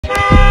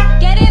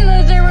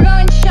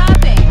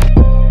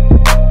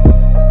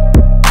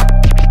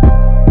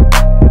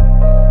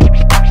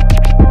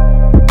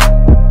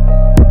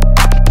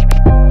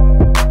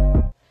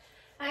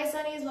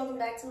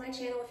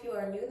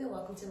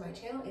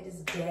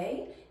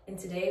Day, and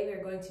today we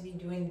are going to be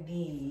doing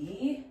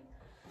the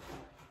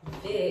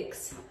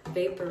Vicks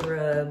Vapor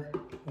Rub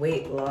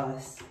Weight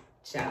Loss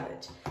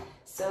Challenge.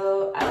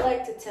 So I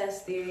like to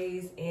test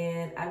theories,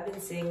 and I've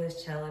been seeing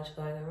this challenge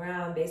going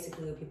around.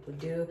 Basically what people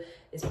do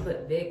is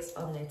put Vicks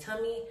on their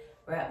tummy,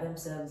 wrap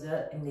themselves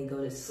up, and they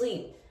go to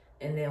sleep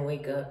and then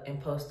wake up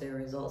and post their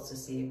results to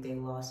see if they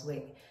lost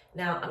weight.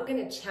 Now, I'm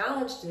gonna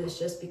challenge this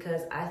just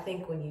because I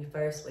think when you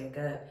first wake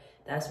up,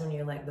 that's when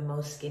you're like the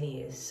most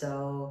skinniest.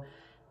 So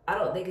I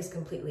don't think it's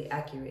completely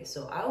accurate.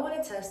 So I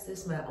wanna test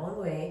this my own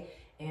way.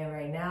 And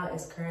right now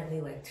it's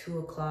currently like 2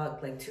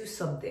 o'clock, like 2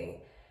 something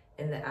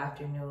in the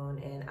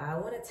afternoon. And I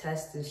wanna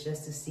test this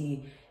just to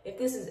see if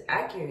this is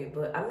accurate,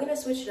 but I'm gonna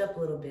switch it up a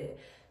little bit.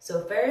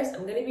 So first,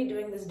 I'm gonna be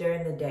doing this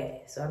during the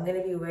day. So I'm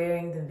gonna be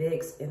wearing the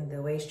Vicks and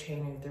the waist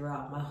trainer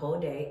throughout my whole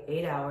day,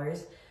 8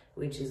 hours,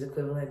 which is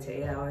equivalent to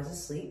 8 hours of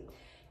sleep.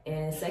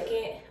 And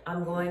second,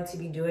 I'm going to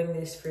be doing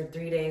this for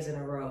 3 days in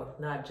a row,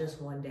 not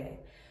just one day.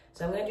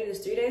 So I'm gonna do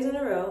this 3 days in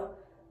a row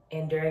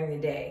and during the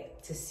day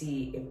to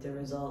see if the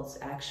results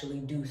actually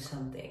do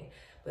something.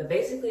 But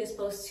basically it's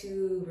supposed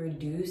to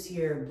reduce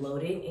your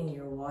bloating and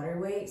your water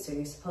weight, so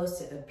you're supposed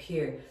to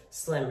appear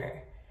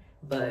slimmer.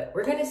 But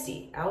we're gonna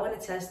see. I wanna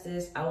test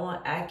this. I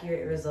want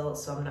accurate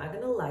results, so I'm not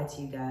gonna lie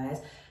to you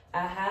guys.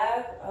 I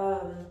have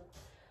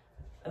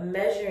a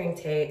measuring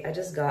tape. I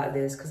just got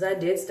this because I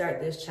did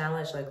start this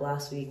challenge like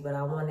last week, but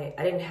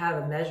I didn't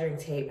have a measuring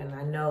tape, and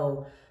I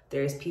know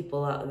there's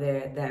people out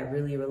there that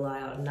really rely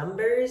on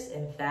numbers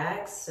and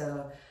facts.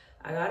 So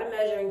I got a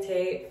measuring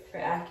tape for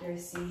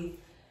accuracy.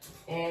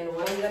 And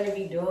what I'm gonna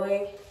be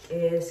doing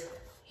is,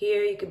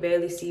 here you can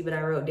barely see, but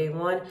I wrote day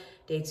 1,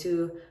 day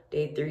 2,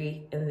 day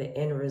 3, and the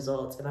end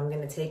results. And I'm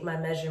gonna take my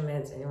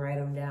measurements and write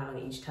them down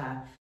each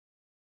time.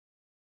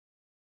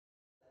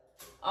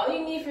 All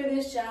you need for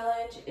this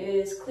challenge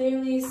is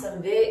clearly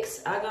some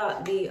Vicks. I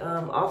got the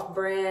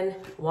off-brand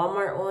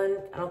Walmart one.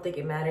 I don't think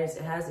it matters.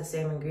 It has the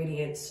same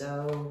ingredients,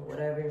 so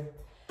whatever.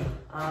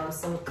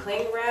 Some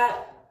cling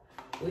wrap,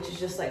 which is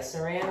just like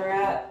saran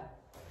wrap.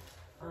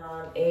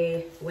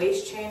 A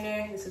waist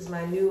trainer. This is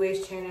my new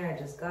waist trainer I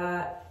just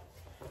got.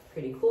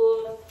 Pretty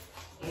cool.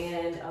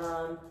 And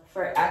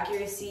for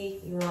accuracy,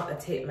 you want a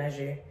tape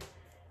measure.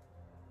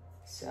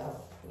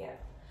 So, yeah.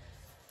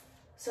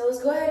 So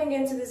let's go ahead and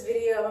get into this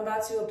video. I'm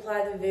about to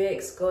apply the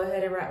Vicks, go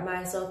ahead and wrap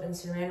myself in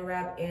saran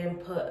wrap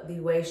and put the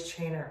waist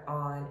trainer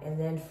on. And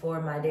then for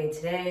my day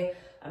today,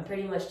 I'm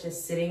pretty much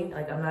just sitting.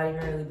 Like, I'm not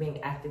even really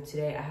being active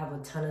today. I have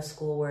a ton of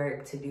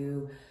schoolwork to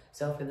do.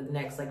 So for the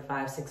next like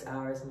 5-6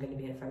 hours, I'm gonna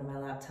be in front of my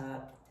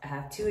laptop. I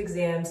have 2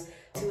 exams,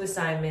 2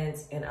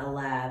 assignments, and a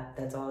lab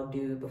that's all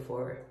due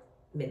before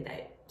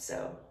midnight.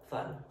 So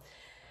fun.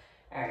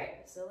 All right,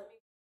 so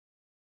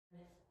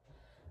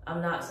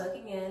I'm not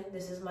sucking in.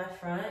 This is my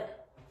front.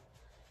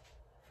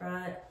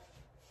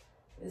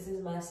 This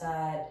is my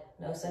side,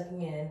 no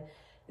sucking in.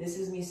 This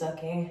is me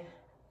sucking,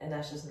 and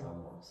that's just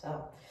normal.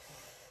 So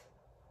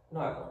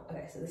normal.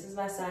 Okay, so this is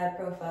my side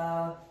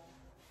profile.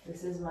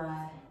 This is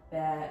my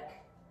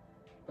back.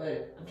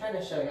 But I'm trying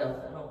to show y'all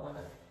that I don't want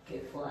to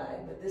get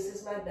flagged. But this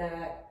is my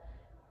back,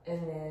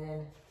 and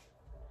then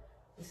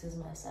this is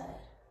my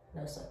side.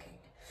 No sucking.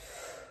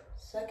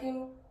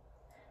 Sucking,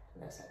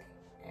 no sucking.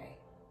 All right.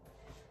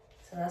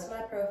 So that's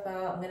my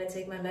profile. I'm gonna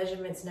take my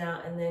measurements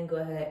now and then go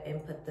ahead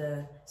and put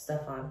the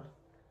stuff on.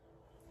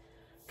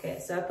 Okay,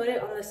 so I put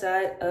it on the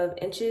side of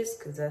inches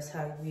because that's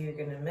how we're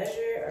gonna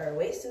measure our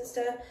waist and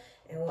stuff.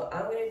 And what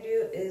I'm gonna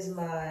do is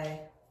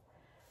my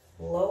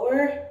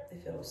lower,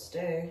 if it'll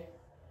stay,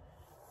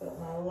 but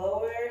my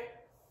lower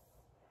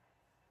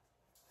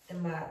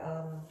and my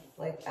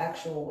like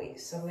actual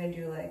waist. So I'm gonna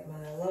do like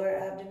my lower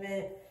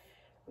abdomen,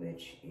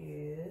 which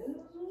is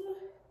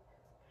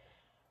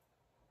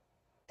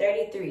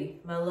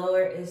 33. My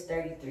lower is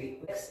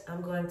 33. Next,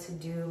 I'm going to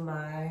do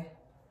my,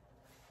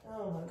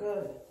 oh my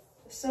God,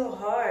 it's so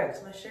hard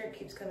because my shirt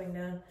keeps coming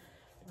down.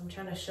 I'm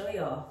trying to show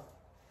y'all,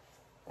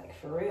 like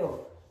for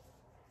real.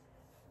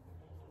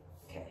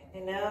 Okay,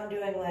 and now I'm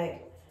doing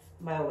like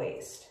my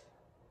waist,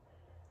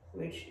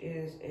 which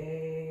is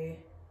a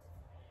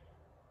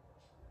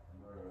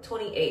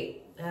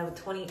 28. I have a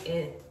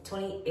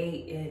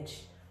 28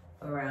 inch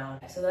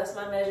around. So that's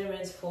my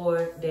measurements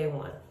for day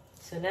 1.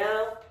 So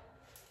now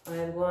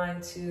I'm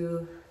going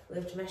to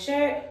lift my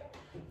shirt,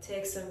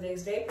 take some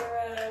Vicks Vapor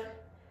Rub,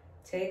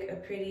 take a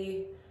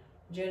pretty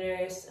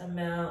generous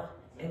amount,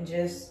 and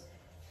just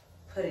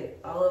put it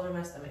all over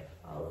my stomach.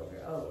 All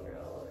over, all over,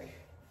 all over.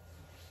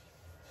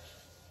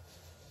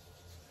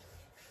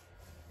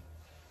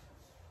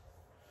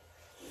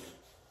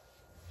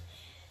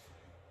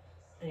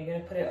 And you're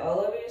gonna put it all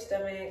over your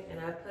stomach,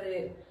 and I put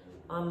it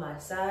on my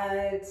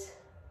sides,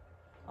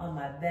 on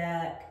my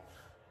back,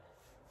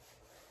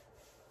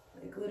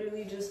 like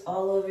literally just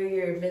all over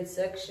your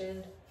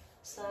midsection,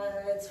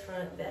 sides,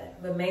 front,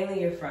 back, but mainly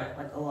your front,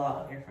 like a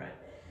lot on your front,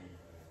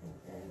 and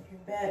then your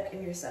back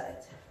and your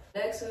sides.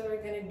 Next, what we're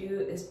gonna do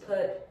is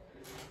put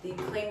the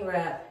cling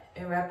wrap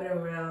and wrap it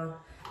around,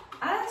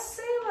 I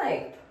say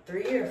like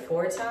 3 or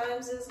 4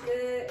 times is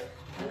good.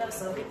 I know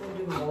some people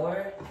do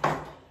more,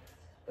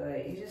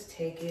 but you just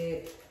take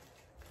it.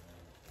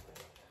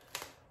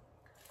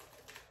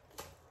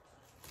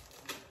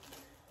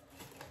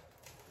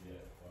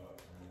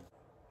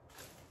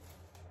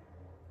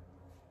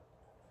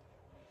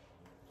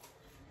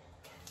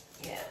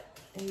 Yeah,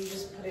 and you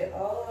just put it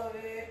all over.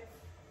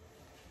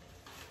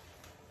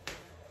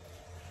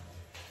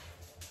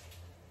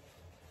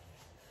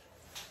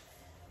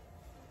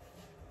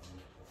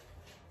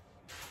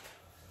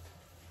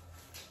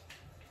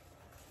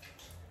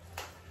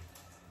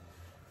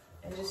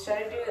 And just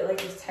try to do it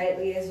like as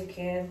tightly as you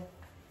can. I'm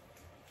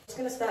just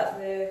gonna stop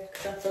there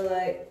because I feel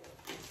like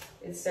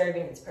it's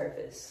serving its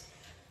purpose.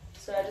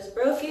 So I just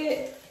broke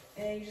it,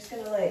 and you're just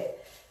gonna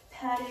like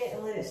pat it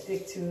and let it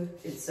stick to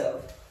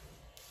itself.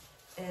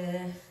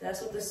 And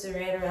that's what the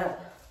saran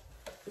wrap,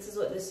 this is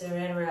what the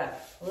saran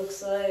wrap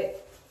looks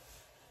like.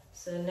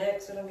 So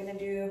next what I'm gonna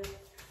do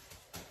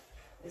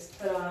is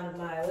put on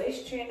my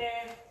waist trainer,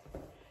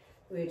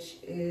 which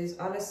is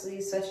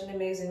honestly such an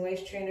amazing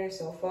waist trainer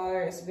so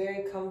far. It's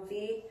very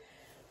comfy.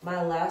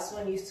 My last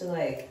one used to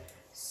like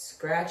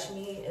scratch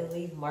me and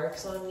leave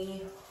marks on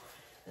me.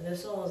 And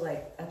this one was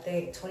like, I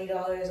think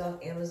 $20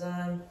 off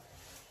Amazon.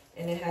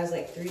 And it has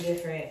like 3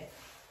 different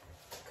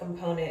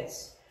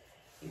components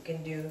you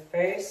can do.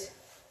 First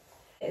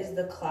is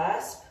the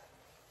clasp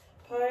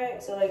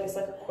part. So like, it's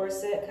like a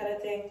corset kind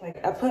of thing.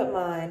 Like I put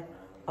mine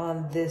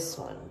on this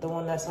one, the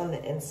one that's on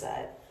the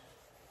inside.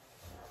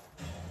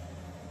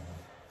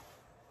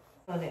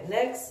 On it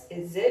next,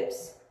 it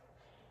zips.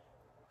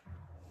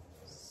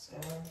 So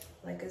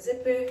like a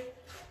zipper,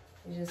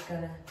 you're just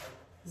gonna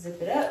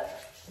zip it up.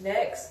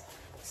 Next,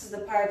 this is the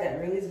part that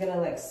really is gonna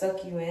like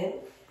suck you in.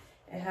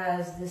 It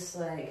has this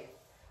like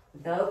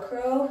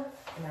Velcro,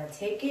 and I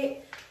take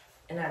it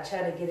and I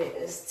try to get it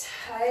as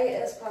tight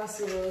as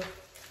possible.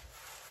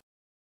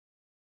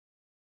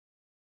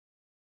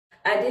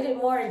 I did it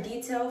more in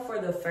detail for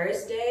the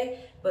first day,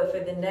 but for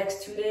the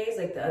next 2 days,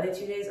 like the other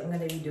 2 days, I'm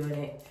gonna be doing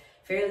it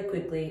fairly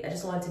quickly. I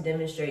just wanted to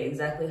demonstrate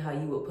exactly how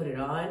you would put it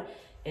on.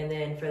 And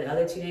then for the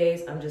other 2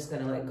 days, I'm just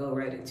gonna like go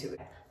right into it.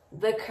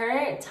 The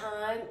current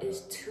time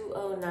is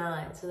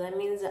 2:09. So that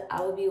means that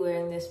I will be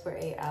wearing this for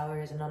 8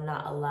 hours, and I'm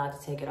not allowed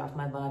to take it off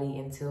my body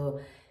until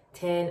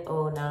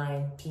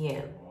 10:09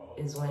 p.m.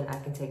 is when I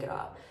can take it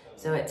off.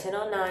 So at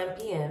 10:09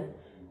 p.m.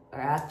 or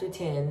after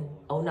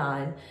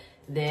 10:09,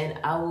 then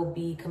I will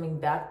be coming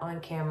back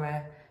on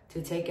camera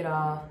to take it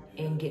off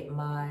and get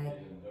my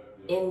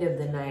end of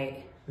the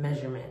night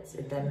measurements,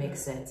 if that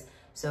makes sense.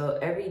 So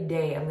every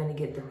day I'm gonna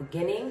get the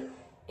beginning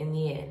and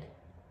the end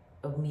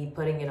of me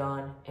putting it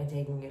on and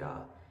taking it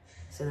off,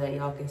 so that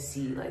y'all can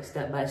see like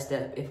step by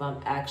step if I'm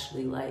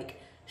actually like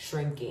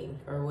shrinking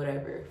or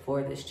whatever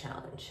for this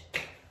challenge.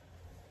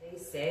 They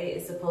say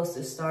it's supposed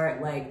to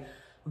start like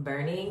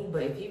burning,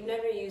 but if you've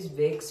never used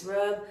Vicks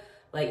rub,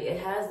 like it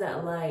has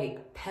that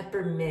like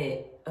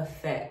peppermint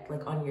effect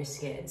like on your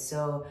skin.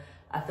 So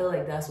I feel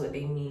like that's what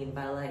they mean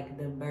by like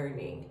the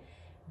burning.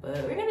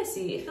 But we're gonna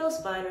see. It feels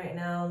fine right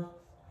now.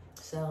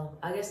 So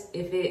I guess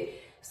if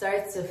it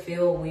starts to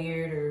feel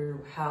weird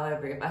or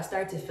however, if I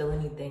start to feel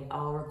anything,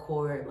 I'll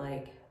record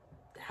like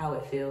how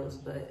it feels.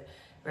 But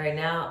right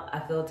now I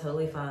feel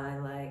totally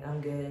fine. Like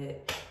I'm good.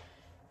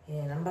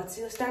 And I'm about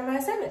to start my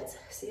assignments.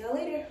 See y'all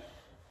later.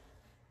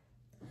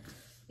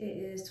 It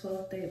is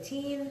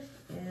 12:13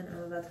 and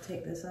I'm about to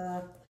take this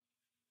off.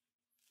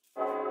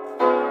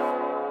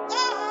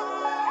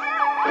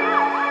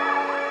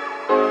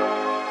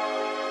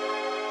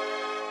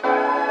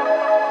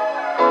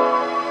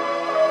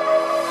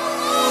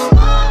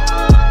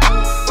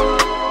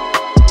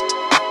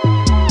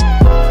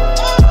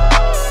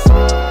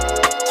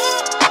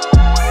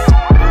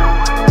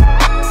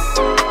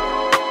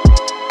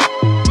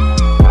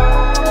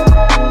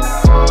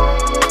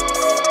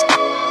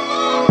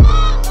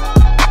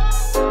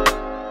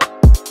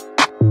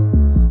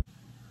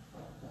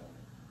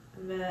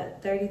 I'm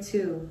at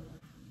 32.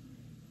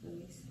 Let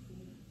me see.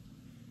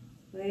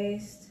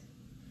 Waist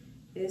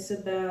is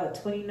about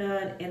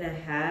 29 and a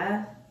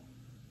half.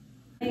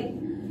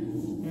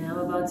 And I'm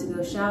about to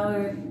go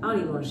shower. I don't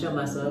even want to show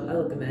myself. I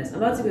look a mess.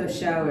 I'm about to go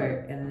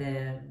shower and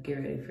then get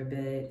ready for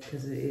bed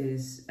because it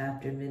is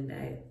after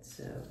midnight.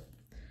 So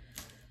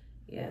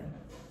yeah,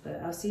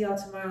 but I'll see y'all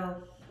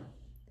tomorrow.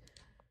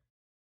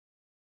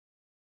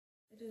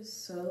 It is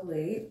so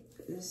late.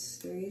 It's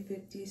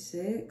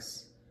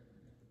 3:56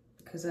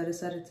 because I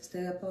decided to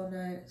stay up all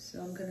night.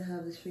 So I'm gonna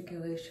have this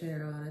freaking waist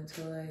trainer on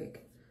until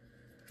like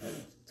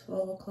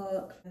 12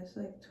 o'clock. That's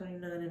like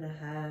 29 and a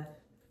half.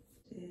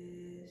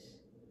 Is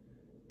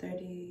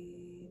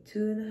 32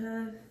 and a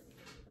half.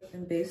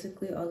 And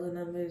basically all the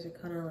numbers are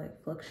kind of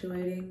like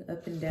fluctuating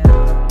up and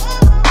down.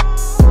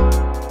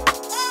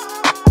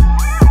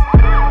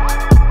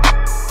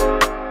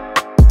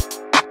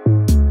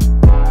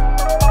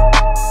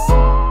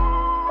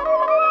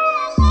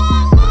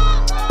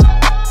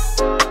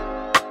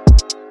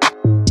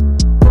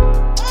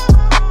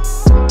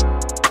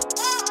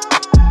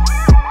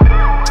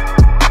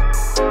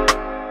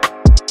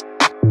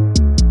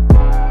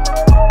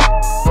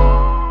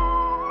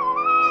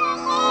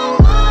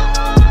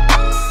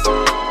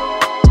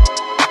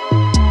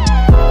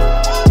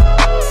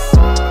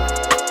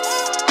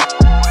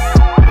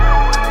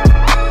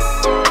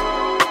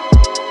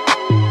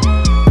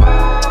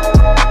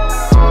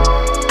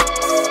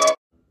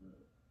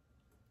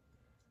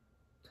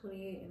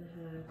 28 and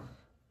a half.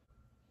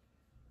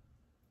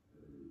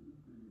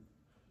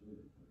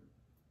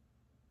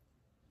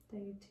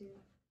 32.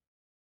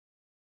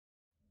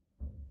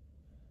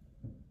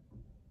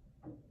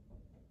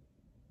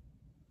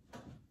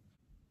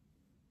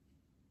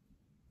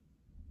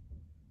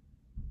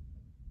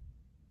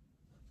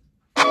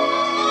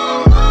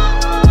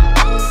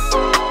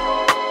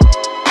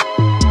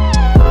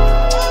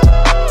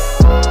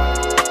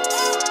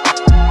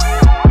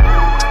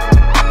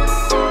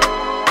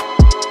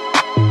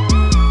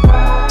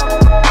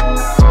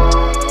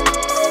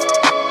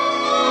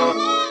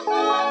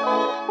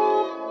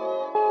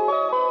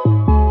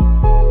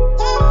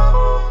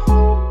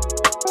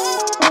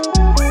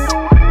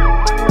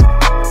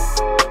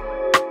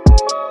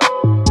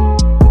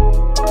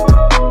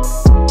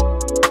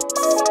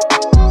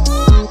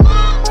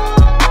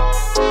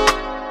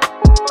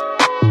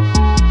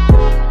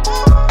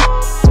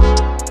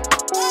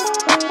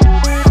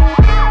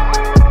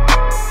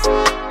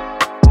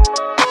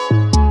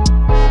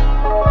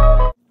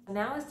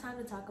 Now it's time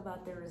to talk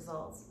about the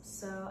results.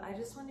 So I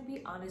just want to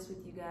be honest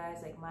with you guys,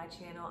 like my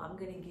channel, I'm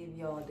going to give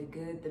y'all the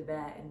good, the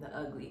bad, and the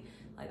ugly.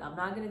 Like I'm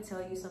not going to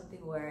tell you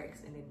something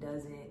works and it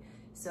doesn't.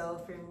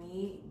 So for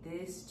me,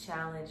 this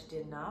challenge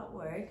did not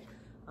work.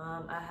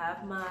 I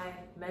have my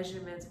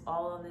measurements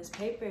all on this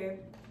paper,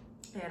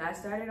 and I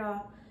started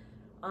off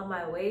on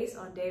my waist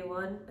on day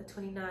 1, a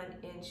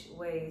 29-inch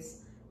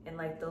waist, and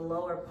like the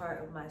lower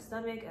part of my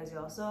stomach, as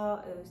y'all saw,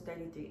 it was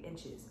 33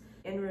 inches.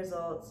 End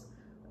results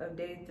of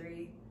day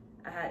 3,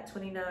 I had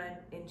 29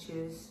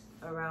 inches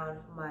around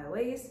my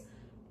waist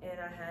and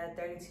I had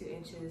 32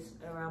 inches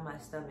around my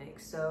stomach.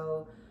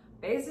 So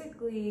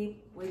basically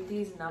with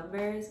these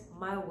numbers,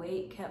 my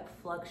weight kept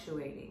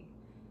fluctuating.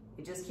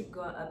 It just kept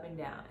going up and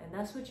down, and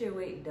that's what your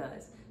weight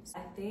does. So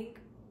I think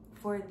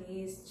for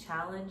these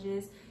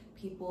challenges,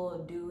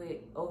 people do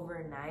it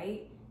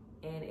overnight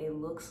and it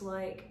looks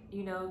like,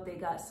 you know, they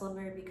got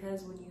slimmer,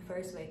 because when you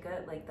first wake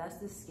up, like that's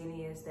the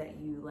skinniest that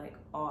you like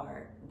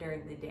are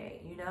during the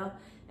day, you know?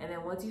 And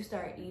then once you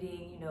start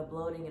eating, you know,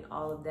 bloating and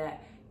all of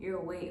that,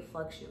 your weight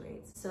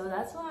fluctuates. So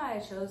that's why I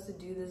chose to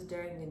do this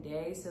during the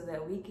day, so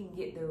that we can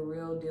get the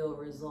real deal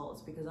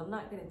results, because I'm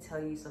not gonna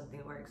tell you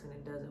something works and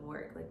it doesn't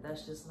work. Like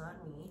that's just not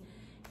me.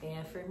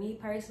 And for me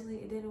personally,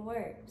 it didn't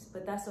work,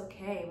 but that's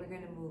okay, we're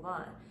gonna move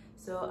on.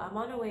 So I'm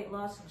on a weight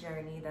loss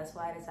journey. That's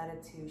why I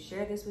decided to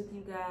share this with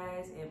you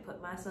guys and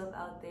put myself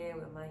out there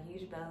with my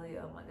huge belly.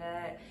 Oh my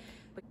God.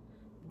 But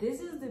this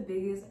is the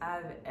biggest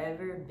I've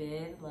ever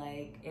been.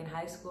 Like in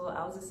high school,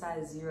 I was a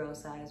size 0,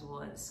 size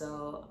 1.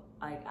 So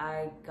like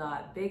I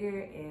got bigger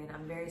and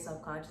I'm very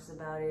self-conscious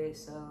about it.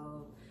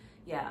 So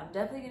yeah, I'm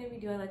definitely gonna be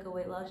doing like a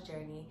weight loss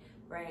journey.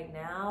 Right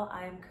now,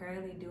 I am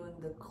currently doing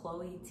the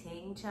Chloe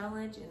Ting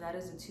challenge, and that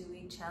is a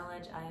 2-week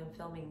challenge. I am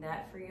filming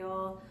that for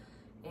y'all,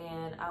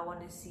 and I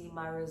want to see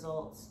my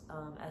results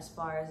as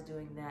far as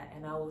doing that,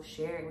 and I will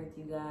share it with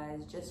you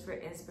guys just for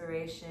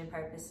inspiration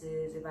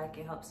purposes, if I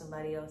can help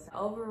somebody else.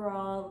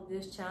 Overall,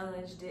 this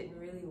challenge didn't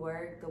really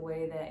work the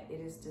way that it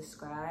is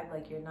described.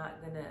 Like you're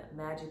not gonna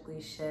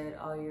magically shed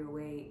all your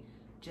weight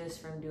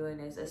just from doing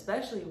this,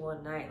 especially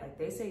one night. Like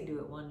they say do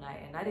it one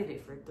night, and I did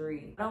it for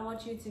 3. I don't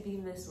want you to be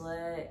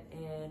misled,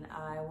 and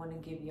I want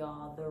to give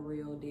y'all the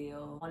real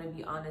deal. I want to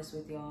be honest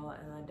with y'all,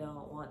 and I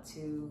don't want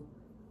to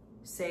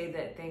say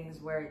that things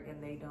work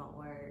and they don't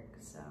work.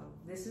 So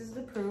this is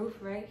the proof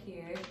right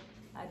here.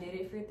 I did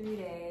it for 3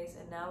 days,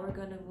 and now we're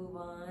gonna move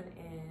on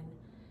and,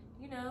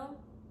 you know,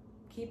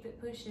 keep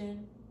it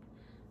pushing.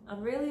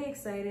 I'm really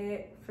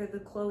excited for the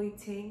Chloe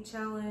Ting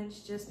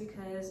challenge, just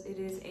because it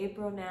is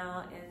April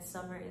now and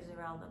summer is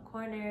around the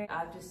corner.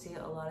 I've just seen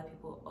a lot of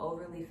people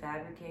overly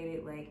fabricate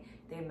it, like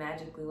they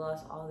magically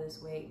lost all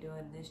this weight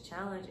doing this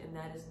challenge, and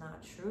that is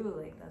not true.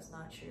 Like that's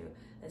not true,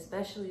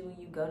 especially when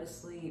you go to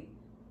sleep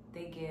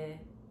thinking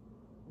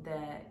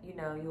that, you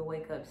know, you'll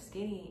wake up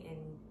skinny,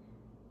 and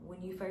when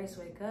you first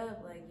wake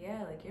up, like,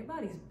 yeah, like your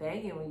body's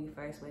banging when you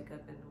first wake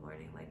up in the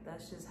morning. Like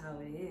that's just how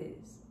it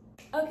is.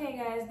 Okay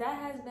guys, that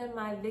has been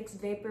my Vicks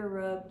Vapor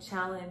Rub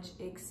challenge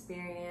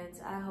experience.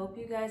 I hope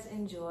you guys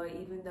enjoy,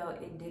 even though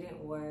it didn't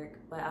work,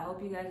 but I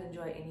hope you guys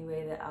enjoy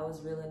anyway, that I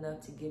was real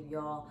enough to give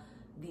y'all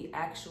the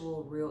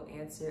actual real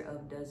answer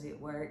of does it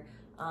work.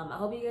 I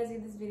hope you guys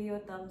give this video a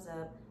thumbs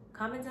up.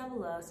 Comment down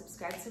below,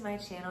 subscribe to my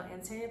channel,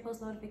 and turn your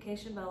post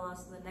notification bell on,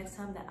 so the next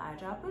time that I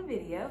drop a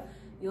video,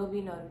 you'll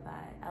be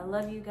notified. I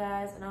love you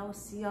guys, and I will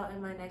see y'all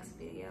in my next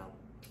video.